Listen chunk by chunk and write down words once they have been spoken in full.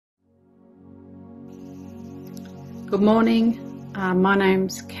Good morning. My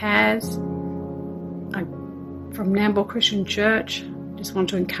name's Kaz. I'm from Nambour Christian Church. Just want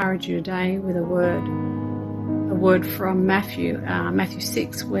to encourage you today with a word from Matthew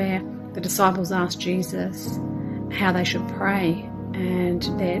 6, where the disciples asked Jesus how they should pray, and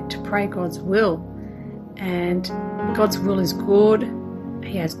they're to pray God's will. And God's will is good.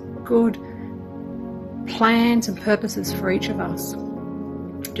 He has good plans and purposes for each of us.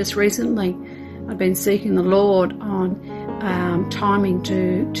 Just recently, I've been seeking the Lord on timing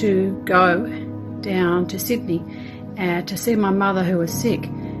to go down to Sydney to see my mother who was sick.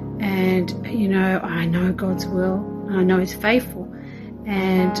 And, I know God's will. I know He's faithful.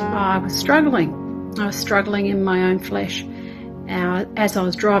 And I was struggling. I was struggling in my own flesh. As I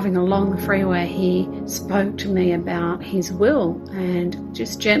was driving along the freeway, He spoke to me about His will. And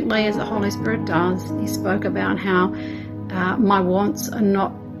just gently, as the Holy Spirit does, He spoke about how my wants are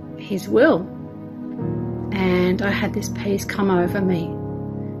not His will. And I had this peace come over me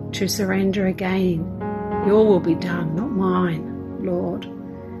to surrender again. Your will be done, not mine, Lord.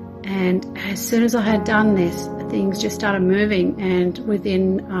 And as soon as I had done this, things just started moving. And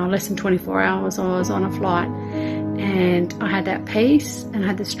within less than 24 hours, I was on a flight. And I had that peace and I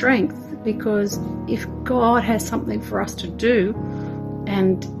had the strength, because if God has something for us to do,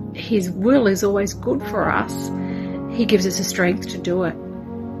 and His will is always good for us, He gives us the strength to do it.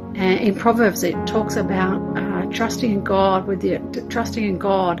 And in Proverbs, it talks about trusting in God and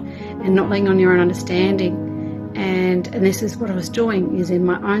not leaning on your own understanding. And this is what I was doing, is in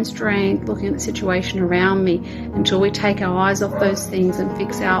my own strength, looking at the situation around me, until we take our eyes off those things and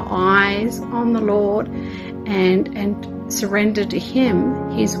fix our eyes on the Lord and surrender to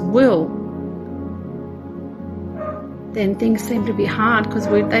Him, His will. Then things seem to be hard, because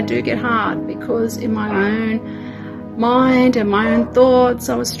they do get hard, because in my own mind and my own thoughts,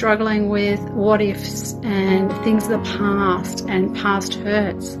 I was struggling with what ifs and things of the past and past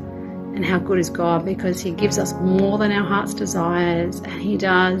hurts. And how good is God, because He gives us more than our heart's desires, and He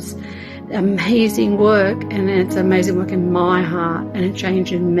does amazing work, and it's amazing work in my heart and a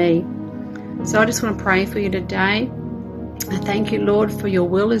change in me. So I just want to pray for you today. I thank you, Lord, for your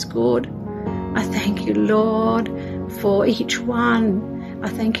will is good. I thank you, Lord, for each one. I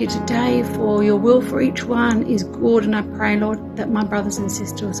thank you today for your will for each one is good. And I pray, Lord, that my brothers and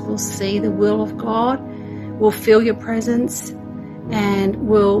sisters will see the will of God, will feel your presence, and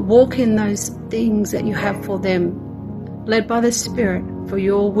will walk in those things that you have for them, led by the Spirit. For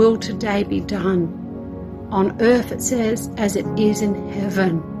your will today be done on earth, it says, as it is in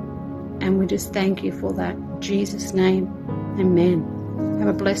heaven. And we just thank you for that. In Jesus' name, amen. Have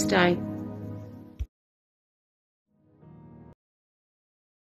a blessed day.